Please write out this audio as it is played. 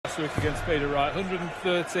Ipswich against Peter Wright,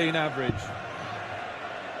 113 average.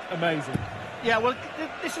 Amazing. Yeah, well,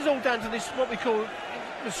 this is all down to this, what we call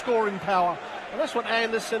the scoring power. And that's what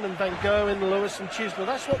Anderson and Van Gogh and Lewis and Chisnell,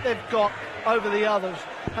 that's what they've got over the others.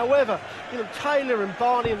 However, you know, Taylor and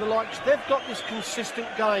Barney and the likes, they've got this consistent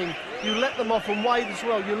game. You let them off, and Wade as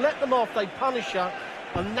well. You let them off, they punish you,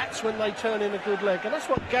 and that's when they turn in a good leg. And that's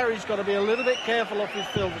what Gary's got to be a little bit careful of his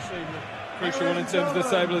field this evening. Crucial one in terms of the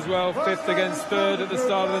table as well. 5th against 3rd at the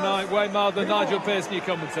start of the night. Wayne Marden, Nigel Pearson, your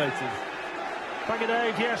commentators. Thank you,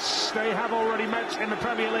 Dave. Yes, they have already met in the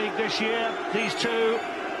Premier League this year. These two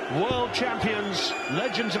world champions,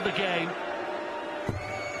 legends of the game.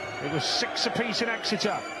 It was 6 apiece in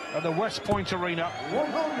Exeter at the West Point Arena.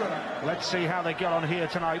 100. Let's see how they get on here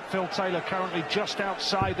tonight. Phil Taylor currently just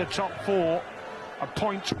outside the top 4, a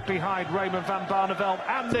point behind Raymond van Barneveld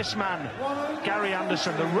and this man, Gary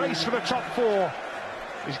Anderson. The race for the top 4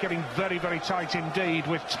 is getting very, very tight indeed,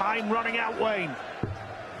 with time running out, Wayne.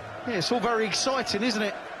 Yeah, it's all very exciting, isn't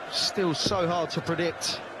it? Still so hard to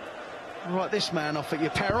predict. Right, this man off at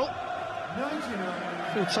your peril.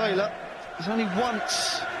 99. Phil Taylor has only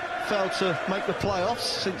once failed to make the playoffs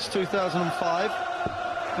since 2005,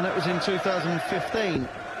 and that was in 2015.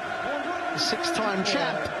 The 6-time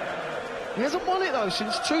champ. He hasn't won it though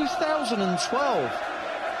since 2012.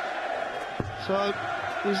 So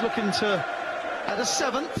he's looking to add a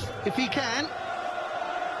 7th if he can.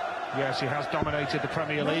 Yes, he has dominated the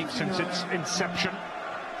Premier League since its inception.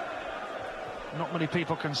 Not many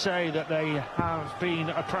people can say that they have been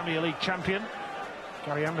a Premier League champion.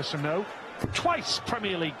 Gary Anderson, no. Twice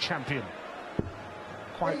Premier League champion.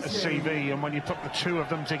 Quite a CV, and when you put the two of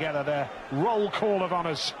them together, their roll call of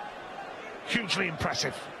honours, hugely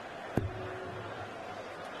impressive.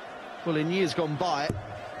 Well, in years gone by,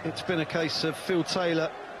 it's been a case of Phil Taylor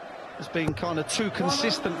has been kind of too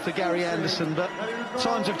consistent for Gary Anderson, but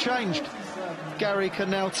times have changed. Gary can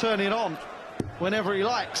now turn it on whenever he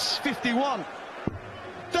likes. 51.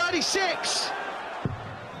 36.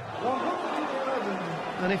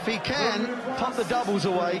 And if he can pump the doubles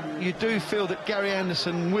away, you do feel that Gary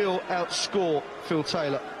Anderson will outscore Phil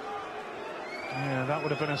Taylor. Yeah, that would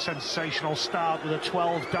have been a sensational start with a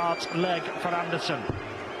 12-dart leg for Anderson.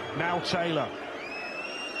 Now Taylor.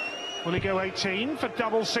 Will he go 18 for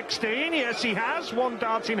double 16? Yes, he has. 1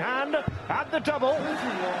 dart in hand at the double.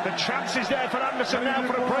 The chance is there for Anderson now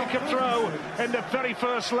for a break-up throw in the very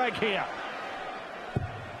first leg here.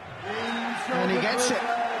 And he gets it.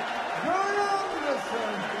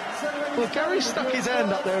 Well, Gary stuck his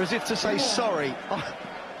hand up there as if to say sorry. I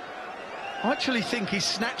actually think he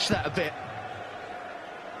snatched that a bit.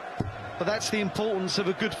 But that's the importance of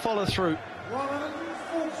a good follow-through.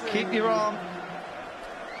 Keep your arm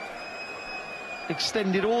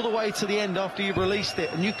extended all the way to the end after you've released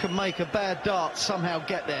it, and you can make a bad dart somehow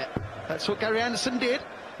get there. That's what Gary Anderson did.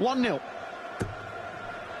 1-0.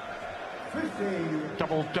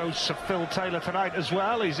 Double dose of Phil Taylor tonight as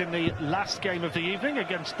well. He's in the last game of the evening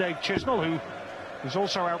against Dave Chisnell, who was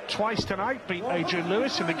also out twice tonight, beat Adrian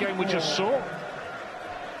Lewis in the game we just saw.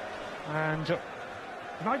 And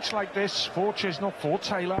nights like this for Chisnell, for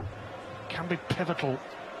Taylor, can be pivotal.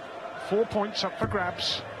 4 points up for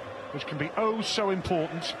grabs, which can be oh so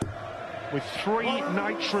important, with 3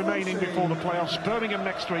 nights remaining before the playoffs. Birmingham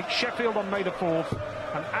next week, Sheffield on May the 4th,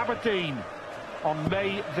 and Aberdeen on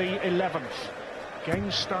May the 11th.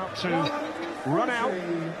 Games start to run out,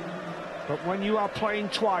 but when you are playing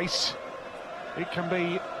twice, it can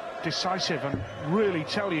be decisive and really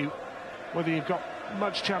tell you whether you've got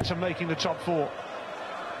much chance of making the top 4.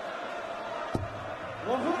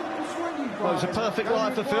 Well, it was a perfect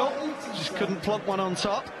lie for Phil, just couldn't plonk one on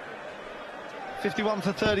top. 51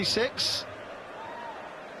 for 36.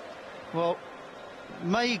 Well,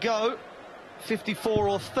 may go 54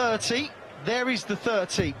 or 30. There is the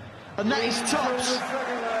 30, and that is tops.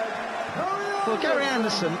 Well, Gary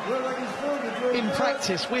Anderson, in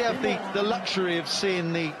practice, we have the luxury of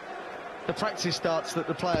seeing the practice darts that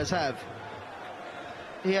the players have.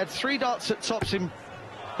 He had 3 darts at tops in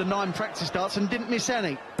the 9 practice darts and didn't miss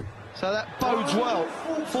any. So that bodes well.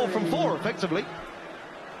 4 from 4, effectively.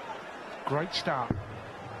 Great start.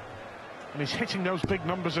 And he's hitting those big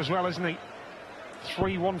numbers as well, isn't he?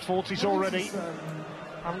 3 140s already.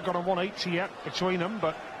 Haven't got a 180 yet between them,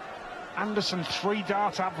 but Anderson 3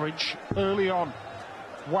 dart average early on.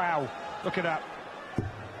 Wow, look at that.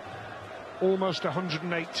 Almost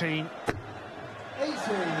 118. 80.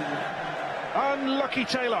 Unlucky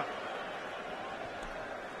Taylor.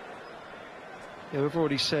 Yeah, we've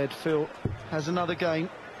already said Phil has another game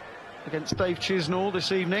against Dave Chisnell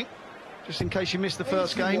this evening. Just in case you missed the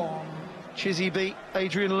first game, Chizzy beat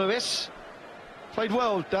Adrian Lewis. Played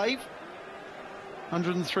well, Dave.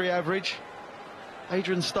 103 average.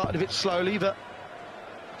 Adrian started a bit slowly, but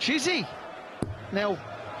Chizzy now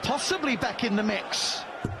possibly back in the mix.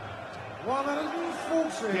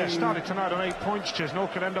 140. Yeah, started tonight on 8 points,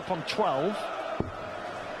 Chisnall, could end up on 12.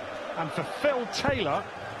 And for Phil Taylor,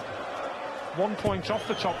 1 point off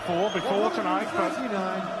the top 4 before tonight, but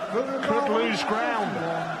could lose ground.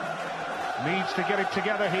 Needs to get it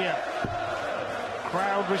together here.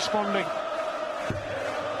 Crowd responding.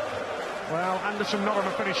 Well, Anderson not on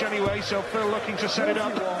a finish anyway, so Phil looking to set it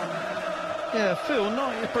up. Yeah, Phil,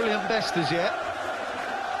 not his brilliant best as yet.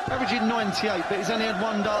 Averaging 98, but he's only had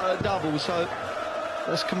one double, so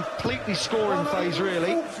that's completely scoring phase,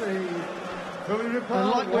 really. And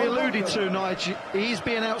like we alluded to, Nigel, he's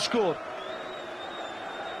being outscored.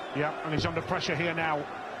 Yeah, and he's under pressure here now.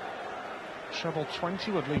 Treble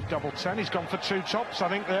 20 would leave double 10. He's gone for 2 tops, I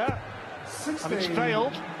think, there. And it's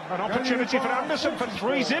failed. An opportunity for Anderson for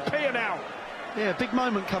 3 zip here now. Yeah, big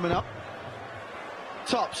moment coming up.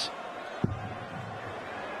 Tops.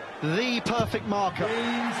 The perfect marker.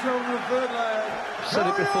 Said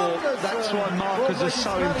it before, that's why markers are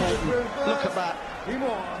so important. Look at that.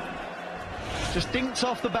 Just dinked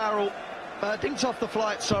off the barrel, dinked off the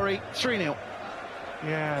flight, sorry, 3-0.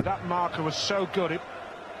 Yeah, that marker was so good. It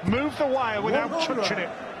moved the wire without touching it.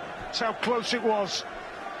 That's how close it was.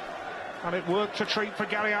 And it worked a treat for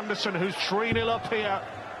Gary Anderson, who's 3-0 up here.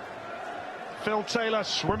 Phil Taylor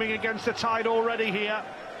swimming against the tide already here.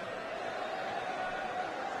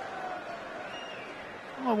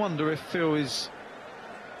 I wonder if Phil is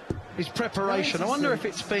his preparation. I wonder if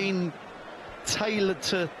it's been tailored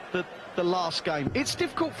to the last game. It's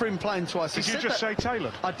difficult for him playing twice. Did you just say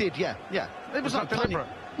tailored? I did, yeah. It was not deliberate.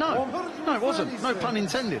 No, it wasn't. No pun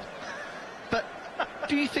intended. But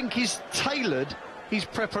do you think he's tailored his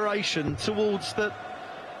preparation towards the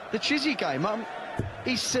Chizzy game?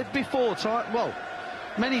 He said before,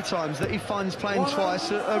 many times, that he finds playing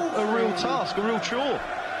twice a real task, a real chore.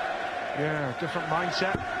 Yeah, different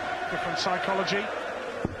mindset, different psychology.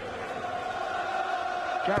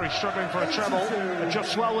 Gary struggling for a treble.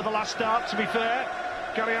 Adjusts well with the last start, to be fair.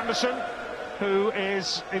 Gary Anderson, who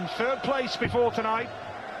is in 3rd place before tonight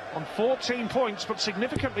on 14 points, but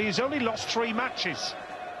significantly he's only lost 3 matches.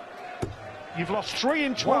 You've lost 3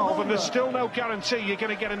 in 12, and there's still no guarantee you're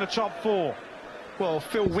going to get in the top 4. Well,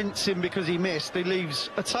 Phil wincing because he missed. He leaves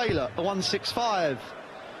a Taylor, a 165.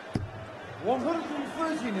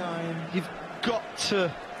 139. You've got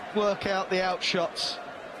to work out the outshots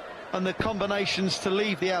and the combinations to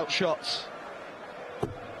leave the outshots.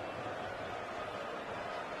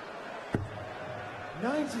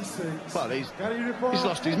 96. Well, he's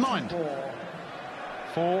lost his mind.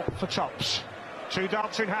 4 for tops. 2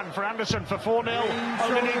 darts in hand for Anderson for 4-0.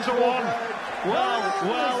 Only needs a 1.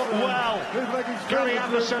 Well. Gary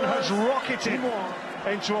Anderson has rocketed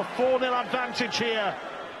into a 4-0 advantage here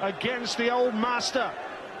against the old master.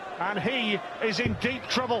 And he is in deep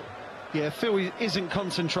trouble. Yeah, Phil isn't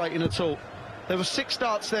concentrating at all. There were 6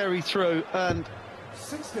 darts there he threw, and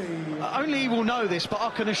 16. Only he will know this, but I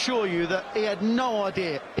can assure you that he had no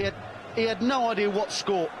idea. He had no idea what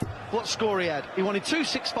score he had. He wanted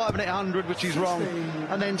 265 and 800, which is wrong,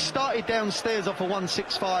 and then started downstairs off a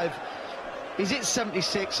 165. He's hit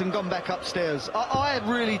 76 and gone back upstairs. I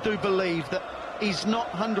really do believe that he's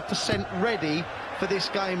not 100% ready for this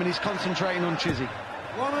game, and he's concentrating on Chizzy.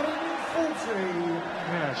 140.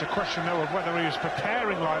 Yeah, it's a question, though, of whether he was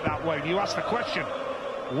preparing like that, Wayne. You asked the question,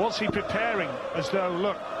 was he preparing as though,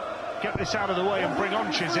 look, get this out of the way and bring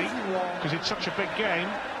on Chizzy, because it's such a big game.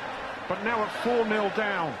 But now at 4-0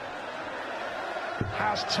 down,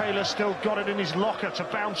 has Taylor still got it in his locker to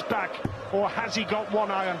bounce back, or has he got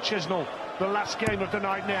one eye on Chisnall, the last game of the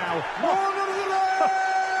night now?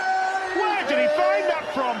 Where did he find that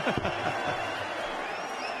from?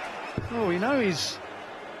 Oh, we know he's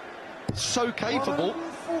so capable.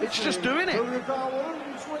 It's just doing it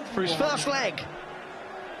for his first leg.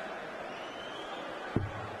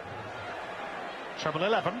 Treble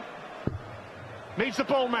 11. Needs the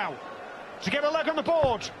ball now to get a leg on the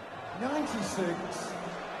board. 96.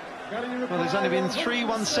 Well, there's only been 3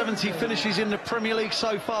 170 finishes in the Premier League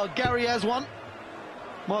so far. Gary has one.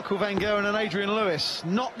 Michael Van Gerwen and Adrian Lewis.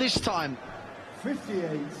 Not this time.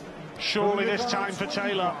 58. Surely this time for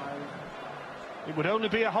Taylor. It would only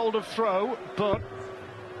be a hold of throw, but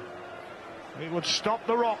it would stop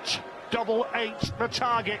the rot. Double 8 the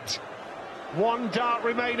target. 1 dart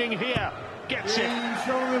remaining here. Gets it.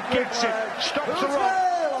 Gets it. Stops the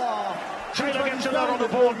rot. Taylor gets a lot on the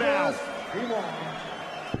board now.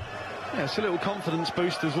 Yeah, it's a little confidence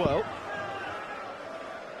boost as well.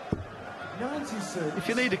 If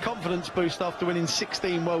you need a confidence boost after winning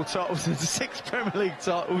 16 world titles and 6 Premier League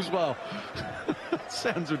titles, well,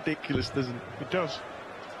 sounds ridiculous, doesn't it? It does.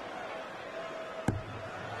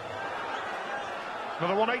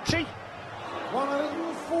 Another 180.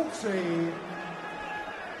 140.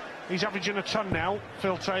 He's averaging a ton now,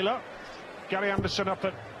 Phil Taylor. Gary Anderson up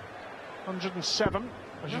at 107,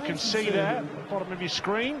 as you can see there at the bottom of your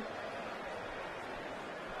screen.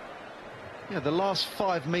 Yeah, the last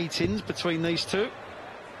 5 meetings between these two.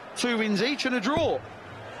 2 wins each and a draw.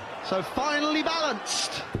 So finally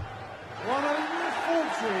balanced.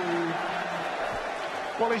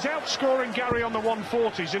 140. Well, he's outscoring Gary on the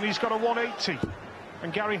 140s, and he's got a 180,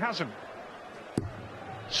 and Gary hasn't.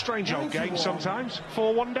 Strange old game sometimes.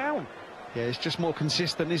 4-1 down. Yeah, it's just more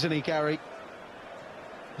consistent, isn't he, Gary?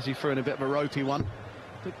 As he threw in a bit of a ropey one.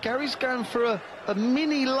 But Gary's going for a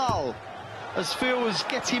mini lull as Phil is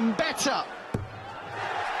getting better.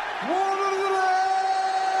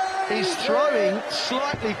 He's throwing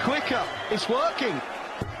slightly quicker. It's working.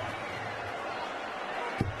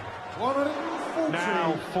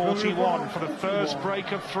 Now 41 for the first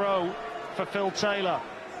break of throw for Phil Taylor.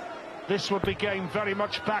 This would be game very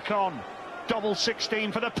much back on. Double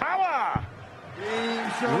 16 for the power.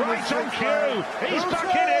 Right on cue. He's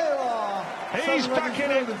back in it. He's back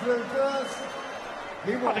in it.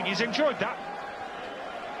 I think he's enjoyed that.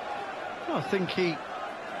 I think he's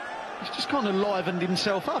just kind of livened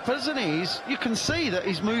himself up, hasn't he? You can see that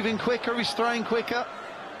he's moving quicker, he's throwing quicker.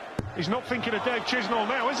 He's not thinking of Dave Chisnall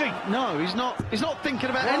now, is he? No, he's not. He's not thinking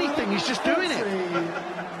about anything, he's just doing it.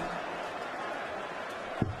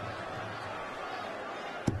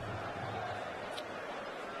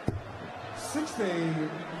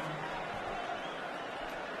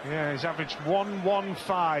 Yeah, he's averaged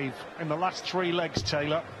 115 in the last 3 legs,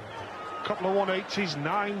 Taylor. Couple of 180s,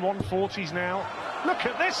 9 140s now. Look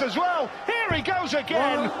at this as well. Here he goes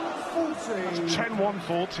again. 10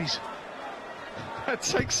 140s. That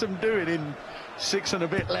takes some doing in 6 and a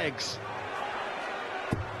bit legs.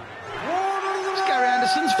 It's Gary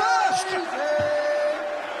Anderson's first.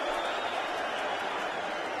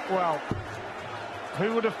 Well,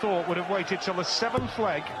 who would have thought would have waited till the 7th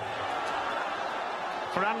leg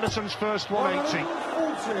for Anderson's first 180?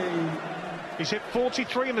 He's hit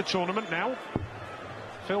 43 in the tournament now.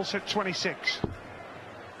 Phil's hit 26.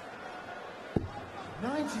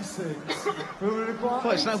 96.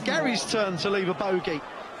 Well, it's now Gary's turn to leave a bogey.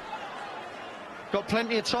 Got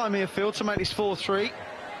plenty of time here, Phil, to make this 4-3.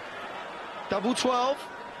 Double 12.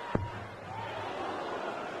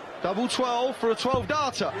 Double 12 for a 12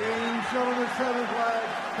 darter.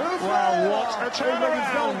 Well, what a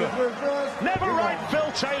turnaround. Never write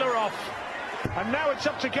Phil Taylor off. And now it's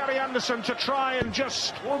up to Gary Anderson to try and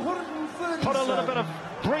just put a little bit of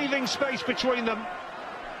breathing space between them.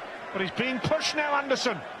 But he's being pushed now,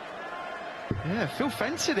 Anderson. Yeah, Phil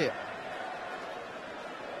fancied it.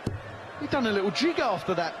 He done a little jig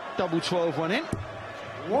after that double 12 went in.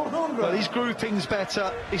 100. But his grouping's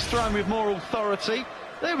better. He's throwing with more authority.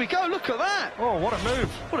 There we go, look at that. Oh, what a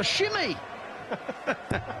move. What a shimmy.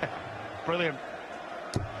 Brilliant.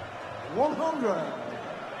 100.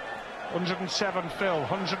 107 Phil,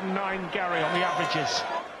 109 Gary on the averages.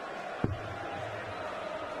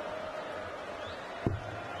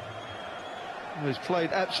 He's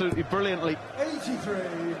played absolutely brilliantly. 83.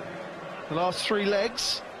 The last 3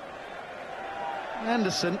 legs.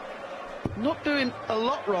 Anderson not doing a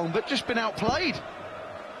lot wrong, but just been outplayed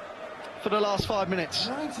for the last 5 minutes.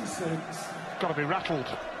 96. Got to be rattled.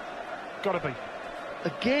 Got to be.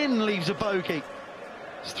 Again leaves a bogey.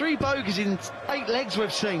 It's 3 bogeys in 8 legs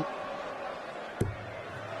we've seen.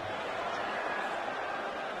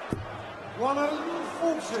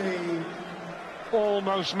 140.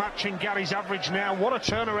 Almost matching Gary's average now. What a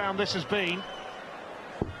turnaround this has been.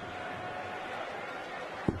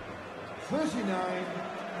 39.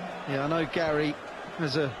 Yeah, I know Gary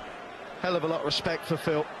has a hell of a lot of respect for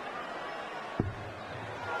Phil.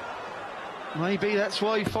 Maybe that's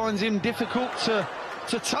why he finds him difficult to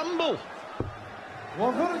tumble.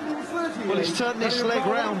 130. Well, he's turned this leg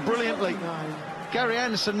round brilliantly. Gary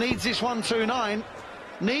Anderson needs this 129,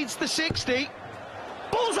 needs the 60.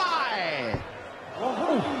 Bullseye!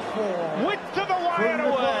 Width of the wire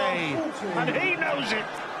away, and he knows it.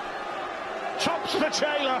 Tops for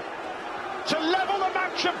Taylor to level the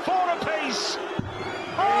match at 4 apiece.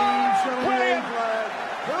 Oh, brilliant!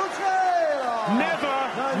 Never,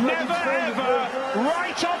 ever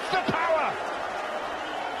right off the power.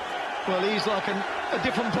 Well, he's like a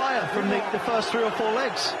different player from the first 3 or 4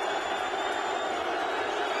 legs.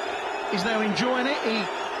 He's now enjoying it.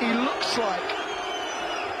 He looks like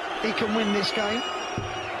he can win this game.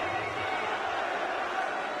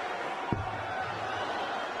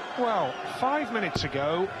 Well, 5 minutes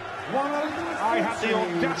ago, I had the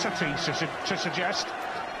audacity to suggest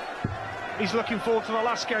he's looking forward to the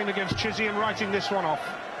last game against Chizzy and writing this one off.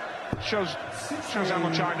 Shows how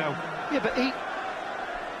much I know. Yeah, but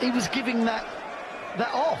he was giving that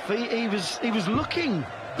off. He was looking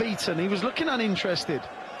beaten. He was looking uninterested.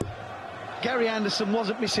 Gary Anderson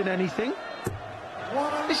wasn't missing anything.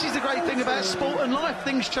 This is the great thing about sport and life.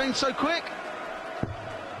 Things change so quick.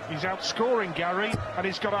 He's outscoring Gary, and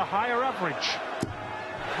he's got a higher average.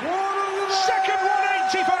 Second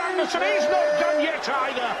 180 for Anderson. He's not done yet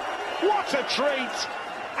either. What a treat.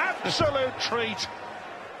 Absolute treat.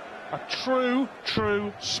 A true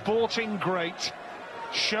sporting great,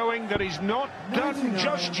 showing that he's not done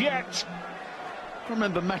just yet. I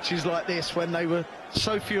remember matches like this when they were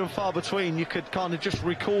so few and far between, you could kind of just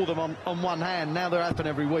recall them on one hand. Now they happen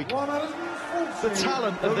every week. The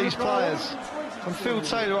talent of these players. And Phil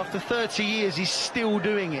Taylor, after 30 years, he's still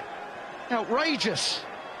doing it. Outrageous.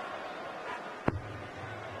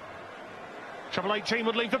 Treble 18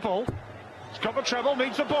 would leave the ball. He's got the treble,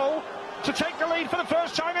 needs the ball to take the lead for the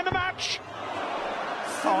first time in the match.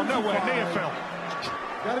 Oh, nowhere near, Phil.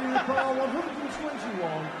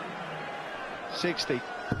 121. 60.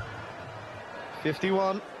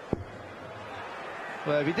 51.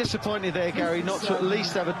 Well, if you're disappointed there, Gary, not to at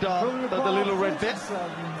least have a dart at the little red bit.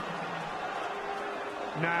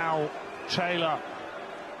 Now, Taylor.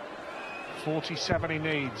 47 he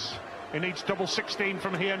needs. He needs double 16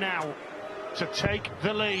 from here now to take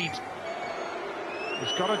the lead.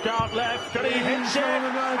 He's got a dart left, and he hits it,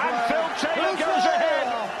 and Phil Taylor goes ahead.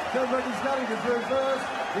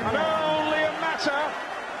 And only a matter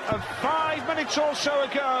of 5 minutes or so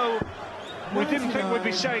ago, we didn't think we'd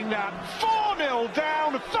be saying that. 4-0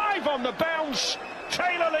 down, 5 on the bounce.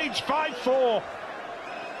 Taylor leads 5-4.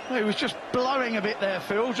 Well, he was just blowing a bit there,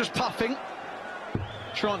 Phil, just puffing,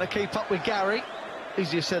 trying to keep up with Gary.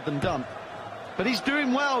 Easier said than done. But he's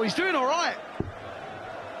doing well, he's doing all right.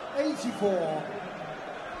 84.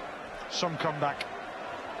 Some comeback.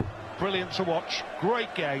 Brilliant to watch.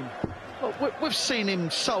 Great game. Well, we've seen him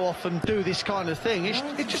so often do this kind of thing.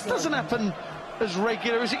 It just doesn't happen as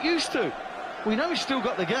regular as it used to. We know he's still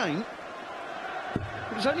got the game.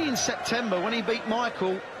 It was only in September when he beat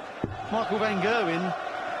Michael van Gerwen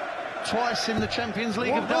twice in the Champions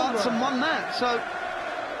League of Darts and won that. So,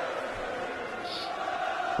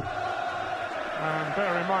 and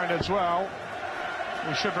bear in mind as well,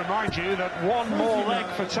 we should remind you that one more leg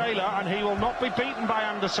for Taylor and he will not be beaten by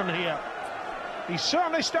Anderson here. He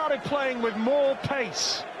certainly started playing with more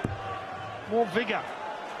pace, more vigour.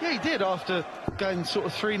 yeah, he did after going sort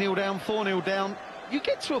of 3-0 down, 4-0 down. You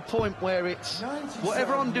get to a point where it's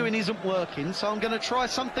whatever I'm doing isn't working, so I'm going to try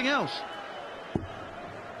something else.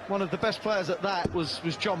 One of the best players at that was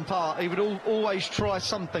John Part. He would always try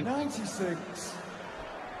something. 96.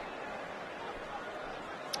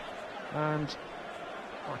 And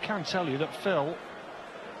I can tell you that Phil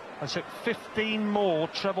has hit 15 more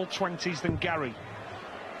treble 20s than Gary.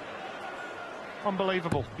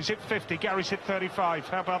 Unbelievable. He's hit 50, Gary's hit 35.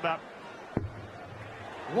 How about that?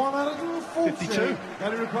 140. 52.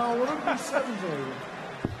 Gary require 170.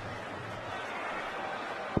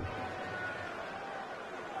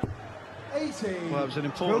 Well, it was an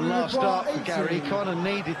important last start for Gary. He kind of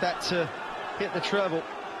needed that to hit the treble.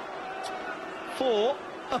 For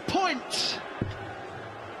a point.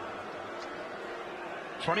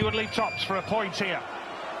 20 would leave tops for a point here.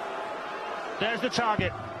 There's the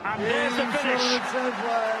target, and there's the finish.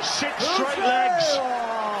 6 straight legs.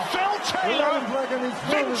 Phil Taylor,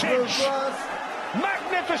 vintage,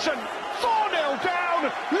 magnificent. 4-0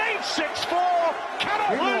 down, lead 6-4.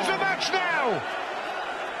 Cannot lose the match now.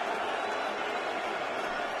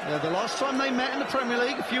 Yeah, the last time they met in the Premier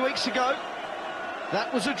League a few weeks ago,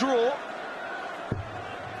 that was a draw.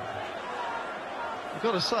 I've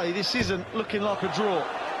got to say, this isn't looking like a draw.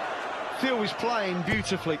 Phil is playing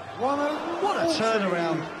beautifully. What a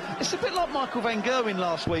turnaround. It's a bit like Michael van Gerwen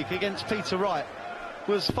last week against Peter Wright.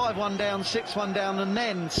 Was 5-1 down, 6-1 down, and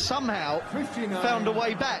then somehow 59. Found a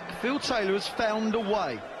way back. Phil Taylor has found a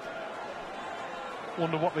way.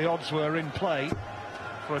 Wonder what the odds were in play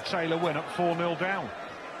for a Taylor win at 4-0 down.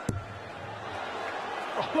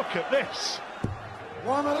 Oh, look at this.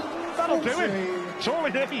 That'll do it. It's all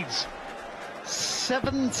he needs.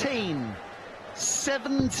 17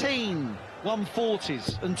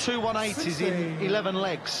 140s and 2 180s in 11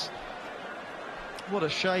 legs. What a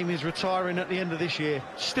shame he's retiring at the end of this year.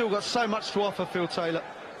 Still got so much to offer, Phil Taylor.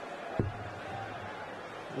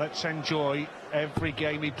 Let's enjoy every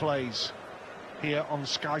game he plays here on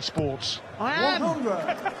Sky Sports. I am.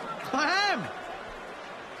 100. I am.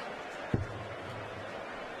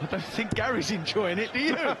 I don't think Gary's enjoying it, do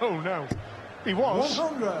you? No. He was.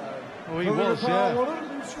 100. Oh, he was, yeah.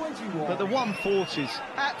 121. But the 140s,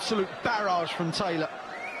 absolute barrage from Taylor.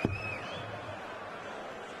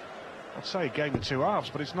 I'd say a game of two halves,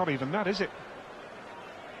 but it's not even that, is it?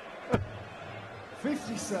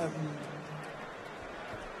 57.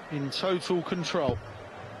 In total control.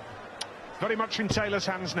 Very much in Taylor's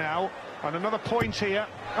hands now. And another point here.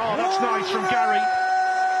 Oh, that's nice from Gary.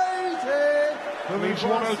 Leaves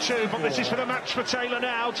 102, but this is for the match for Taylor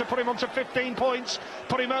now to put him onto 15 points,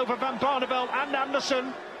 put him over Van Barneveld and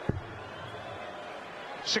Anderson.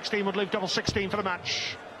 16 would leave double 16 for the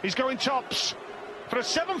match. He's going tops for a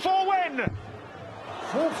 7-4 win.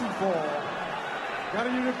 44. Gary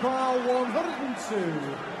Unical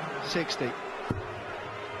 102. 60.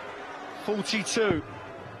 42.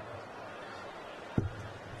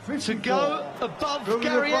 54. To go above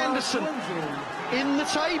Gary Anderson in the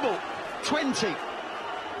table. 20.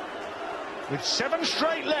 With 7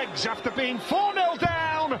 straight legs after being 4-0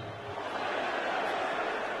 down.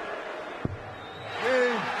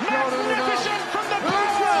 Magnificent from the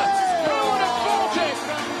power. Who would have thought it?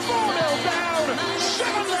 4-0 down.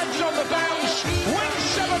 7 legs on the bounce. Wins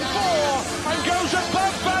 7-4 and goes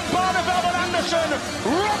above Van Barneveld and Anderson.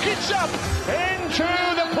 Rockets up into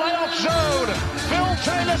the playoff zone. Phil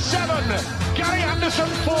Taylor 7. Gary Anderson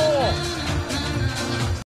 4.